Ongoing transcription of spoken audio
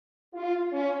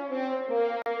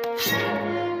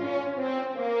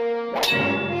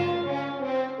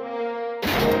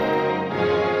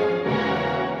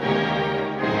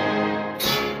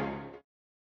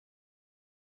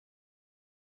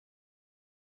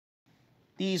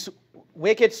These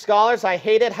wicked scholars, I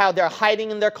hate it how they're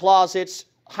hiding in their closets,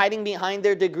 hiding behind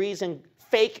their degrees in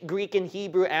fake Greek and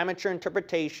Hebrew amateur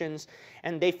interpretations,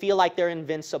 and they feel like they're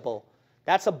invincible.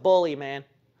 That's a bully, man.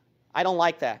 I don't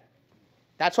like that.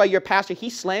 That's why your pastor, he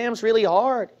slams really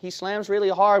hard. He slams really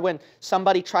hard when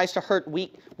somebody tries to hurt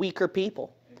weaker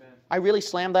people. Amen. I really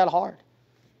slam that hard.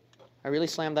 I really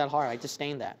slam that hard. I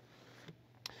disdain that.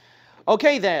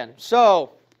 Okay then,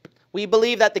 so we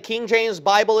believe that the King James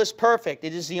Bible is perfect.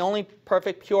 It is the only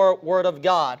perfect, pure Word of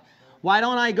God. Why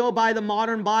don't I go by the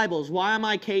modern Bibles? Why am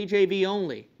I KJV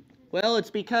only? Well, it's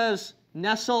because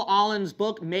Nessel Allen's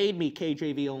book made me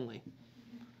KJV only.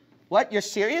 What? You're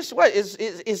serious? What?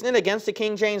 Isn't it against the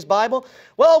King James Bible?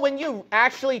 Well, when you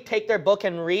actually take their book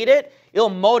and read it, it'll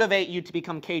motivate you to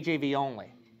become KJV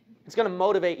only. It's going to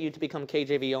motivate you to become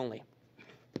KJV only.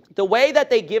 The way that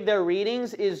they give their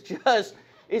readings is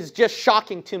just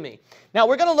shocking to me. Now,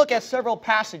 we're going to look at several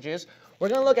passages. We're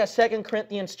going to look at 2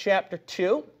 Corinthians chapter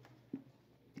 2.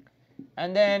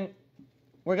 And then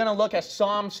we're going to look at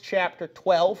Psalms chapter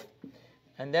 12.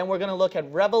 And then we're going to look at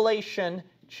Revelation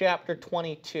chapter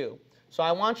 22. So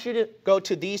I want you to go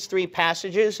to these three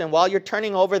passages, and while you're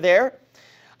turning over there,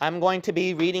 I'm going to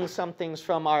be reading some things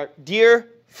from our dear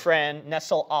friend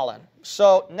Nessel Allen.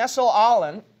 So Nessel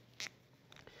Allen,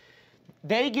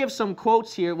 they give some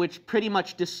quotes here which pretty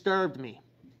much disturbed me.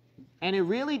 And it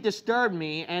really disturbed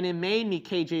me, and it made me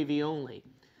KJV only.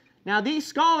 Now these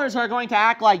scholars are going to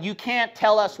act like you can't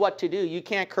tell us what to do, you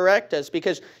can't correct us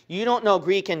because you don't know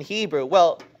Greek and Hebrew.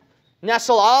 Well,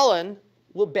 Nessel Allen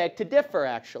will beg to differ,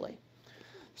 actually.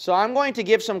 So I'm going to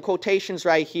give some quotations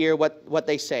right here, what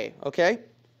they say, okay?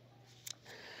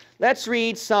 Let's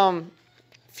read some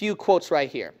few quotes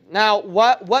right here. Now,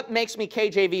 what makes me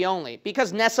KJV only?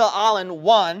 Because Nessel Allen,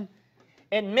 one,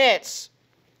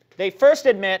 they first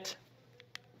admit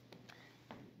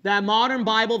that modern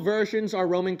Bible versions are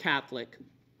Roman Catholic.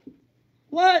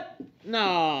 What?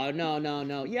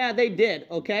 No. Yeah, they did,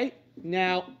 okay?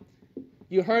 Now,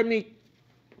 you heard me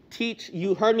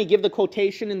give the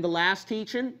quotation in the last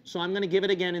teaching, so I'm going to give it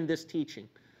again in this teaching.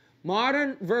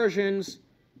 Modern versions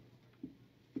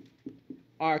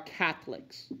are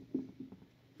Catholics.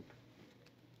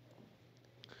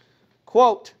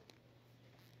 Quote,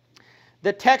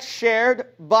 the text shared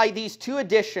by these two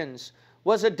editions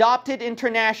was adopted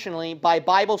internationally by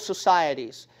Bible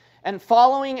societies, and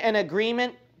following an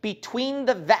agreement between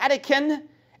the Vatican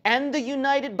and the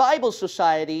United Bible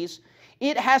Societies,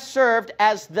 it has served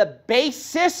as the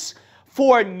basis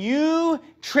for new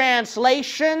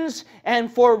translations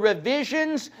and for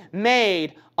revisions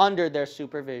made under their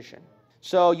supervision.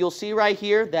 So you'll see right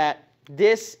here that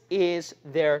this is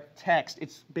their text.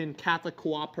 It's been Catholic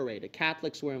cooperated.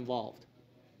 Catholics were involved.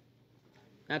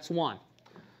 That's one.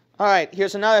 All right,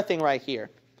 here's another thing right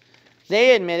here.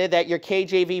 They admitted that your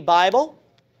KJV Bible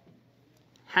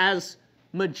has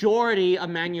majority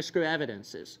of manuscript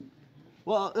evidences.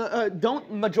 Well,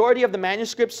 don't majority of the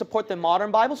manuscripts support the modern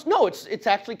Bibles? No, it's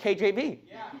actually KJV.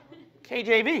 Yeah.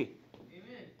 KJV. Amen.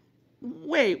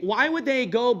 Wait, why would they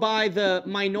go by the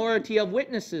minority of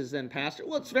witnesses then, Pastor?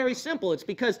 Well, it's very simple. It's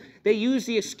because they use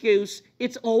the excuse,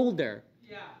 it's older.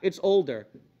 Yeah. It's older.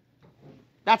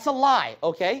 That's a lie,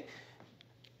 okay?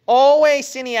 Always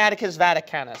Sinaiticus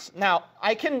Vaticanus. Now,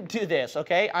 I can do this,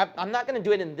 okay? I'm not going to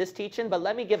do it in this teaching, but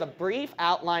let me give a brief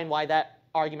outline why that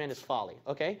argument is folly,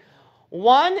 okay?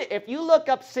 One, if you look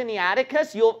up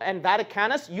Sinaiticus and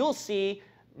Vaticanus, you'll see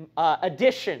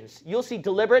additions. You'll see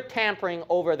deliberate tampering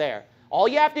over there. All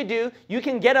you have to do, you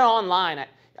can get it online,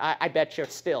 I bet you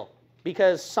still,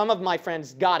 because some of my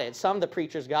friends got it. Some of the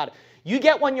preachers got it. You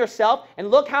get one yourself, and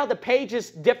look how the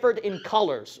pages differed in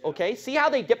colors, okay? See how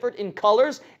they differed in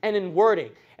colors and in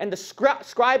wording. And the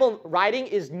scribal writing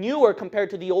is newer compared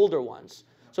to the older ones.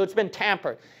 So it's been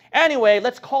tampered. Anyway,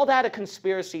 let's call that a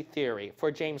conspiracy theory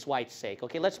for James White's sake.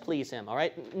 Okay, let's please him, all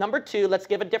right? Number two, let's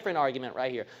give a different argument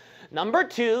right here. Number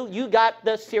two, you got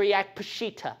the Syriac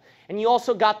Peshitta. And you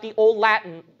also got the Old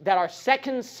Latin that are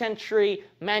 2nd century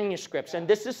manuscripts. And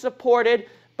this is supported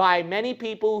by many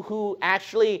people who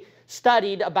actually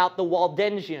studied about the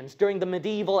Waldensians during the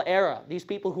medieval era. These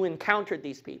people who encountered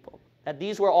these people. That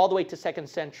these were all the way to 2nd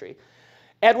century.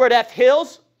 Edward F.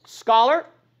 Hills, scholar,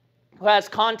 who has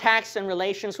contacts and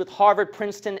relations with Harvard,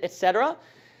 Princeton, etc.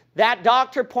 That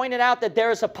doctor pointed out that there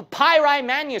is a papyri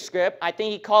manuscript. I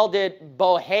think he called it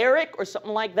Bohairic or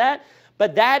something like that.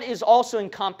 But that is also in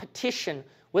competition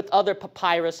with other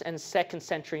papyrus and 2nd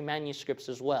century manuscripts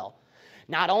as well.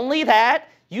 Not only that,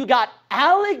 you got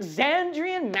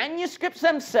Alexandrian manuscripts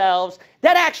themselves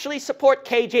that actually support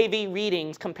KJV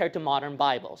readings compared to modern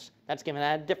Bibles. That's given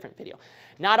at a different video.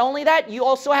 Not only that, you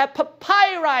also have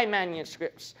papyri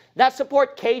manuscripts that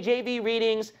support KJV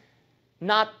readings,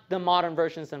 not the modern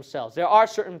versions themselves. There are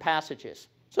certain passages.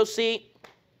 So see,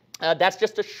 that's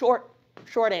just a short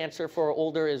answer for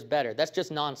older is better. That's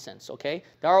just nonsense, okay?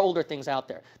 There are older things out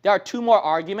there. There are two more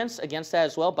arguments against that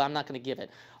as well, but I'm not going to give it.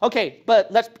 Okay,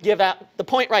 but let's give out the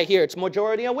point right here. It's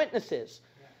majority of witnesses.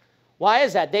 Why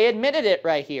is that? They admitted it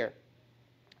right here.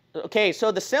 Okay,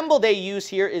 so the symbol they use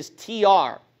here is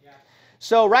TR.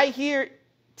 So right here,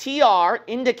 TR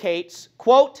indicates,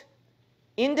 quote,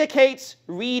 indicates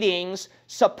readings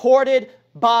supported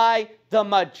by the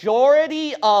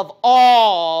majority of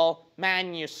all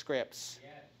manuscripts.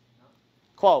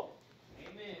 Quote.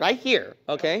 Amen. Right here,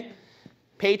 okay? Amen.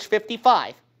 Page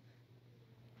 55.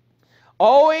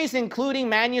 Always including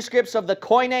manuscripts of the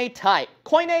Koine type.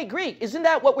 Koine Greek. Isn't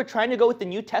that what we're trying to go with the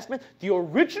New Testament? The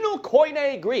original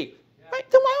Koine Greek. Yeah.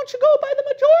 Right? Then why don't you go by the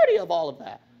majority of all of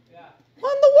that?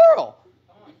 What in the world?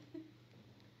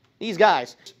 These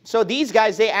guys. So these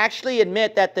guys, they actually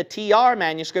admit that the TR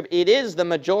manuscript, it is the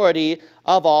majority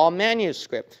of all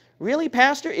manuscripts. Really,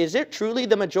 Pastor? Is it truly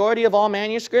the majority of all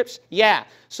manuscripts? Yeah.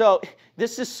 So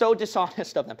this is so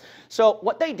dishonest of them. So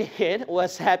what they did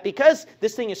was that because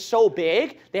this thing is so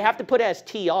big, they have to put it as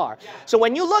TR. Yeah. So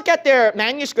when you look at their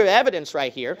manuscript evidence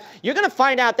right here, you're going to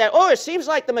find out that, oh, it seems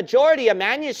like the majority of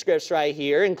manuscripts right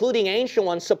here, including ancient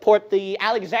ones, support the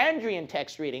Alexandrian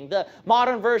text reading, the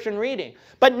modern version reading.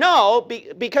 But no,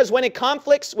 because when it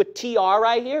conflicts with TR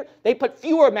right here, they put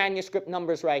fewer manuscript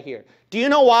numbers right here. Do you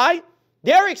know why?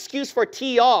 Their excuse for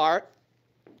TR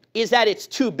is that it's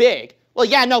too big. Well,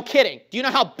 yeah, no kidding. Do you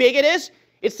know how big it is?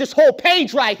 It's this whole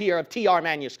page right here of TR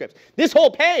manuscripts. This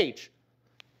whole page.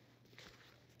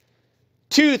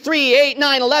 2, 3, 8,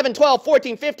 9, 11, 12,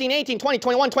 14, 15, 18, 20,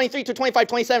 21, 23, 25,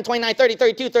 27, 29, 30,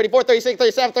 32, 34, 36,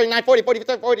 37, 39, 40,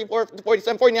 43, 44,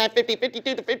 47, 49, 50,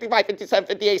 52 to 55, 57,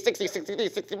 58, 60, 63,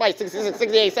 65, 66,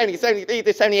 68, 70, 73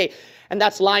 to 78. And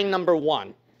that's line number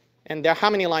 1. And there, how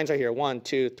many lines are here? 1,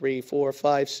 2, 3, 4,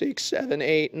 5, 6, 7,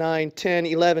 8, 9, 10,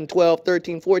 11, 12,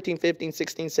 13, 14, 15,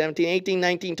 16, 17, 18,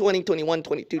 19, 20, 21,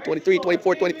 22, 23,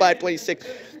 24, 25, 26.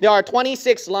 There are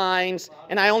 26 lines,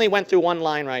 and I only went through one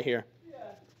line right here.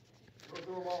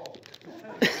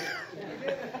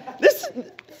 This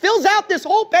fills out this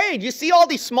whole page. You see all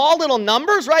these small little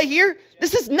numbers right here?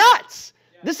 This is nuts.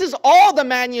 This is all the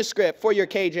manuscript for your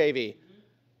KJV.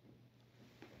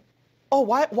 Oh,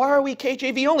 why are we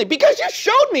KJV only? Because you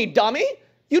showed me, dummy.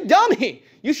 You dummy.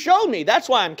 You showed me. That's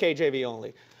why I'm KJV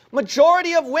only.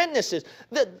 Majority of witnesses.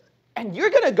 And you're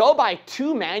going to go by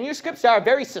 2 manuscripts that are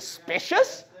very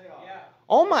suspicious?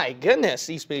 Oh my goodness,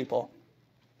 these people.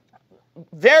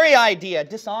 Very idea.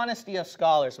 Dishonesty of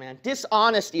scholars, man.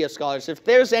 Dishonesty of scholars. If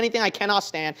there's anything I cannot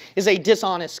stand, is a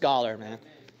dishonest scholar, man.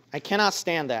 I cannot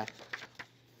stand that.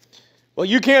 Well,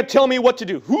 you can't tell me what to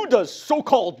do. Who does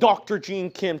so-called Dr.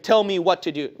 Gene Kim tell me what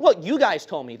to do? Well, you guys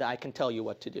told me that I can tell you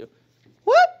what to do.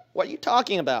 What? What are you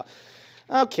talking about?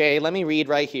 Okay, let me read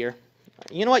right here.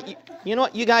 You know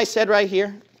what you guys said right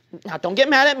here? Now, don't get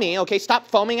mad at me, okay? Stop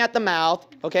foaming at the mouth,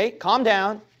 okay? Calm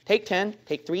down. Take 10.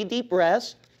 Take 3 deep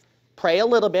breaths. Pray a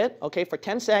little bit, okay, for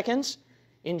 10 seconds.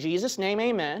 In Jesus' name,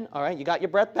 amen. All right, you got your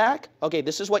breath back? Okay,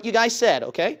 this is what you guys said,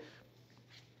 okay?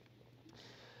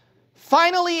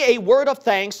 Finally, a word of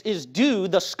thanks is due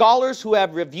the scholars who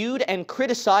have reviewed and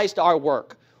criticized our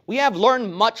work. We have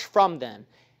learned much from them,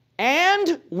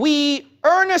 and we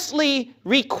earnestly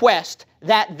request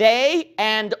that they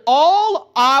and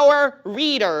all our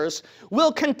readers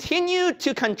will continue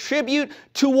to contribute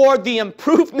toward the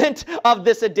improvement of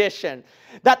this edition,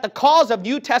 that the cause of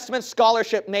New Testament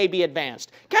scholarship may be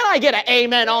advanced. Can I get an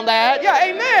amen on that? Yeah,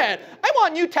 amen. I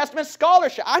want New Testament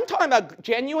scholarship. I'm talking about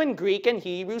genuine Greek and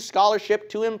Hebrew scholarship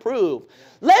to improve.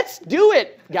 Let's do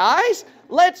it, guys.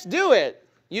 Let's do it.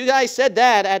 You guys said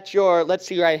that at your, let's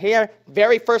see right here,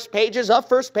 very first pages of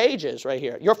first pages right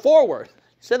here. Your foreword. You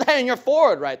said that in your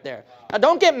foreword right there. Now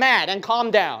don't get mad and calm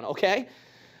down, okay?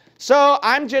 So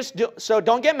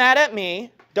don't get mad at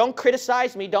me. Don't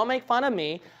criticize me. Don't make fun of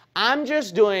me. I'm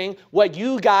just doing what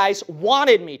you guys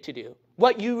wanted me to do,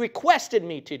 what you requested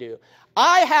me to do.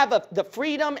 I have the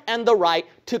freedom and the right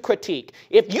to critique.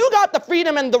 If you got the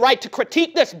freedom and the right to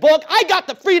critique this book, I got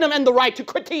the freedom and the right to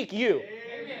critique you.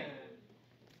 Amen.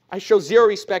 I show zero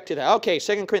respect to that. Okay,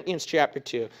 2 Corinthians chapter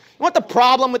 2. You know what the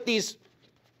problem with these,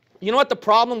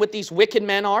 wicked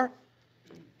men are?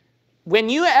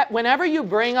 Whenever you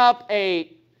bring up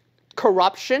a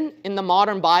corruption in the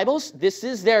modern Bibles, this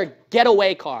is their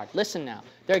getaway card. Listen now.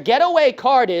 Their getaway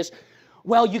card is,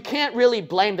 well, you can't really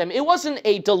blame them. It wasn't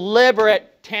a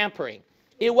deliberate tampering.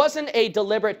 It wasn't a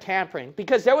deliberate tampering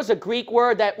because there was a Greek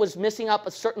word that was missing up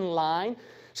a certain line.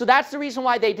 So that's the reason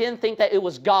why they didn't think that it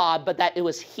was God, but that it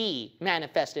was He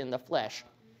manifested in the flesh.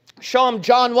 Show them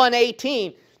John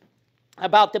 1:18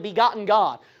 about the begotten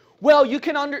God. Well, you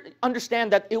can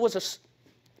understand that it was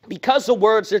because the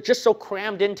words are just so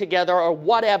crammed in together or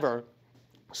whatever.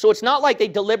 So it's not like they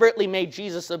deliberately made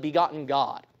Jesus a begotten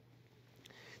God.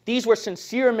 These were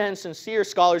sincere men, sincere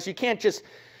scholars. You can't just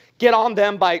get on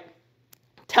them by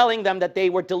telling them that they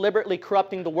were deliberately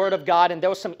corrupting the Word of God and there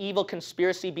was some evil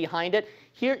conspiracy behind it.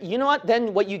 Here, you know what?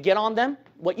 Then what you get on them?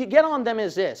 What you get on them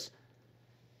is this.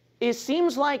 It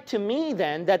seems like to me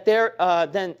then that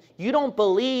then you don't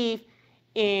believe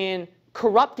in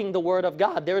corrupting the Word of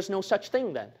God. There is no such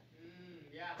thing then.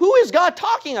 Yeah. Who is God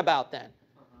talking about then?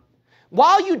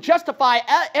 While you justify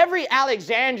every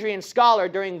Alexandrian scholar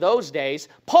during those days,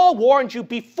 Paul warned you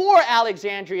before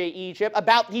Alexandria, Egypt,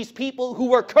 about these people who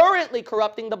were currently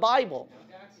corrupting the Bible.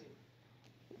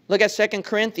 Look at 2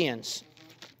 Corinthians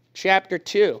chapter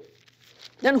 2.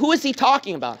 Then who is he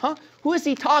talking about? Who is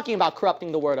he talking about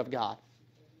corrupting the Word of God?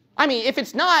 I mean, if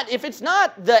it's not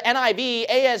the NIV,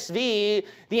 ASV,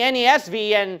 the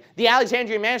NESV, and the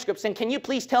Alexandrian manuscripts, then can you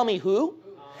please tell me who?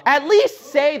 At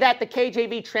least say that the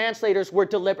KJV translators were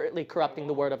deliberately corrupting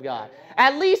the Word of God.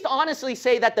 At least honestly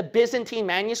say that the Byzantine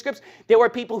manuscripts, there were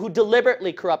people who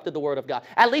deliberately corrupted the Word of God.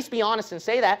 At least be honest and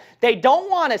say that. They don't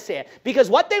want to say it. Because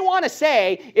what they want to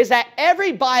say is that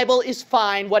every Bible is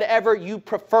fine, whatever you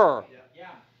prefer. Yeah.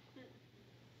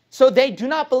 So they do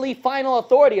not believe final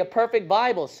authority, a perfect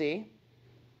Bible, see?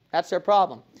 That's their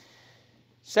problem.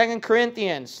 2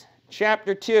 Corinthians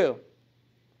chapter 2.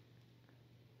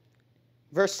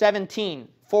 Verse 17,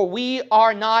 for we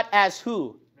are not as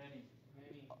who?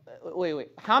 Many. Wait.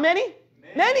 How many?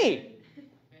 Many.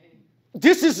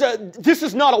 This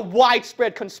is not a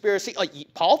widespread conspiracy.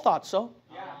 Paul thought so.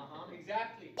 Yeah,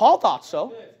 exactly. Paul thought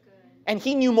so. And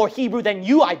he knew more Hebrew than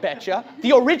you, I betcha.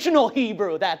 The original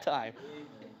Hebrew that time.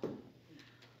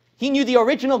 He knew the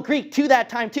original Greek too that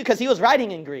time too, because he was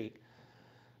writing in Greek.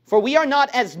 For we are not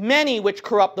as many which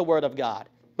corrupt the Word of God,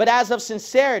 but as of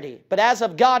sincerity, but as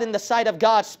of God in the sight of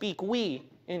God speak we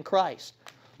in Christ.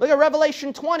 Look at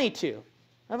Revelation 22.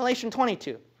 Revelation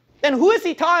 22. Then who is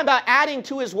he talking about adding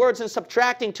to his words and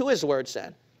subtracting to his words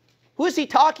then? Who is he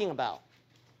talking about?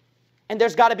 And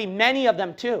there's got to be many of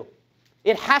them too.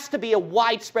 It has to be a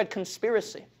widespread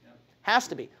conspiracy. Yep. Has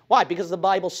to be. Why? Because the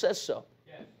Bible says so.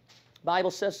 Yes. The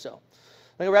Bible says so.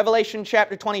 Look at Revelation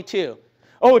chapter 22.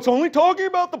 Oh, it's only talking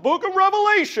about the book of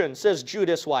Revelation, says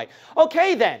Judas White.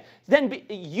 Okay, then. Then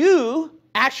you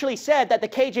actually said that the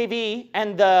KJV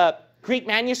and the Greek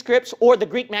manuscripts, or the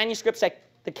Greek manuscripts that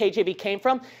the KJV came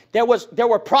from, there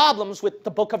were problems with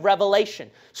the book of Revelation.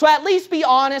 So at least be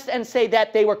honest and say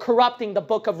that they were corrupting the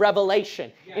book of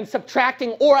Revelation in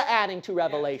subtracting or adding to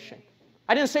Revelation.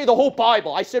 I didn't say the whole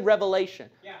Bible. I said Revelation.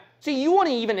 See, you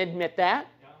wouldn't even admit that.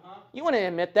 You wouldn't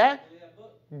admit that.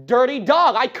 Dirty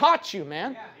dog, I caught you,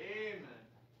 man.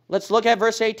 Let's look at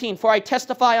verse 18. For I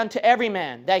testify unto every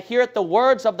man that heareth the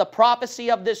words of the prophecy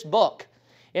of this book.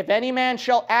 If any man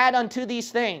shall add unto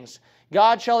these things,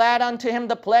 God shall add unto him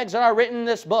the plagues that are written in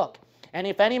this book. And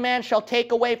if any man shall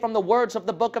take away from the words of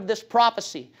the book of this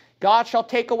prophecy, God shall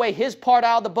take away his part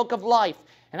out of the book of life,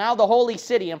 and out of the holy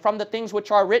city, and from the things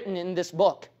which are written in this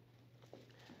book.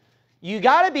 You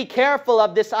got to be careful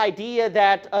of this idea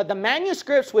that the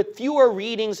manuscripts with fewer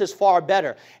readings is far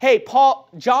better. Hey,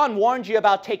 John warned you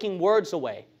about taking words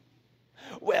away.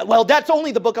 Well, that's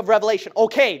only the book of Revelation.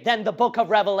 Okay, then the book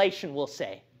of Revelation will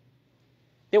say.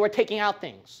 They were taking out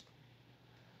things.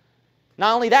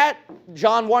 Not only that,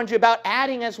 John warned you about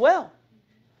adding as well.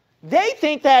 They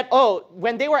think that, oh,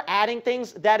 when they were adding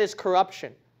things, that is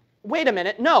corruption. Wait a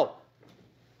minute, no.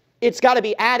 It's got to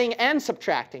be adding and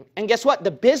subtracting. And guess what? The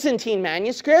Byzantine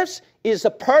manuscripts is a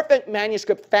perfect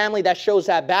manuscript family that shows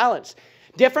that balance.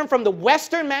 Different from the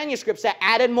Western manuscripts that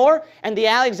added more and the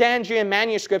Alexandrian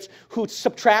manuscripts who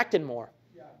subtracted more.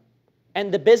 Yeah.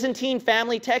 And the Byzantine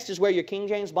family text is where your King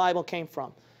James Bible came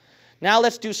from. Now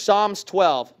let's do Psalms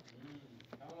 12.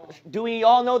 Do we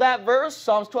all know that verse?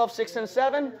 Psalms 12, 6 and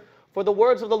 7. For the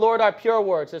words of the Lord are pure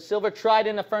words, as silver tried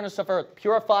in the furnace of earth,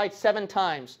 purified 7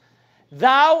 times.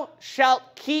 Thou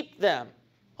shalt keep them,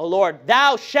 O Lord.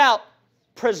 Thou shalt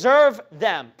preserve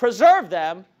them. Preserve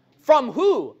them from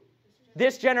who?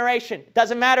 This generation.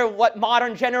 Doesn't matter what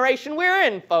modern generation we're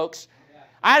in, folks.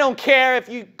 I don't care if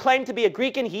you claim to be a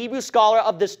Greek and Hebrew scholar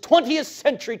of this 20th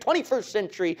century, 21st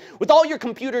century, with all your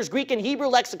computers, Greek and Hebrew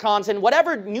lexicons, and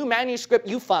whatever new manuscript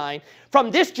you find.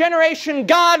 From this generation,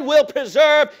 God will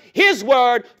preserve His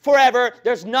word forever.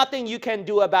 There's nothing you can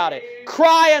do about it.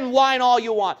 Cry and whine all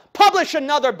you want. Publish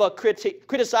another book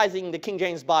criticizing the King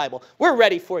James Bible. We're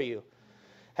ready for you.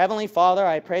 Heavenly Father,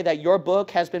 I pray that your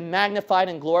book has been magnified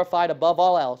and glorified above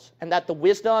all else, and that the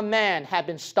wisdom of man have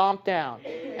been stomped down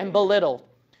and belittled.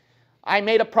 I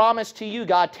made a promise to you,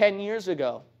 God, 10 years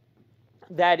ago,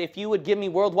 that if you would give me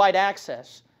worldwide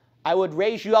access, I would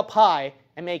raise you up high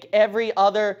and make every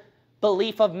other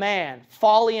belief of man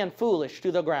folly and foolish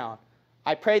to the ground.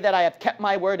 I pray that I have kept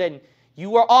my word and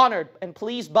you were honored and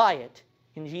pleased by it.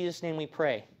 In Jesus' name we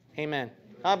pray. Amen.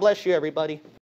 God bless you, everybody.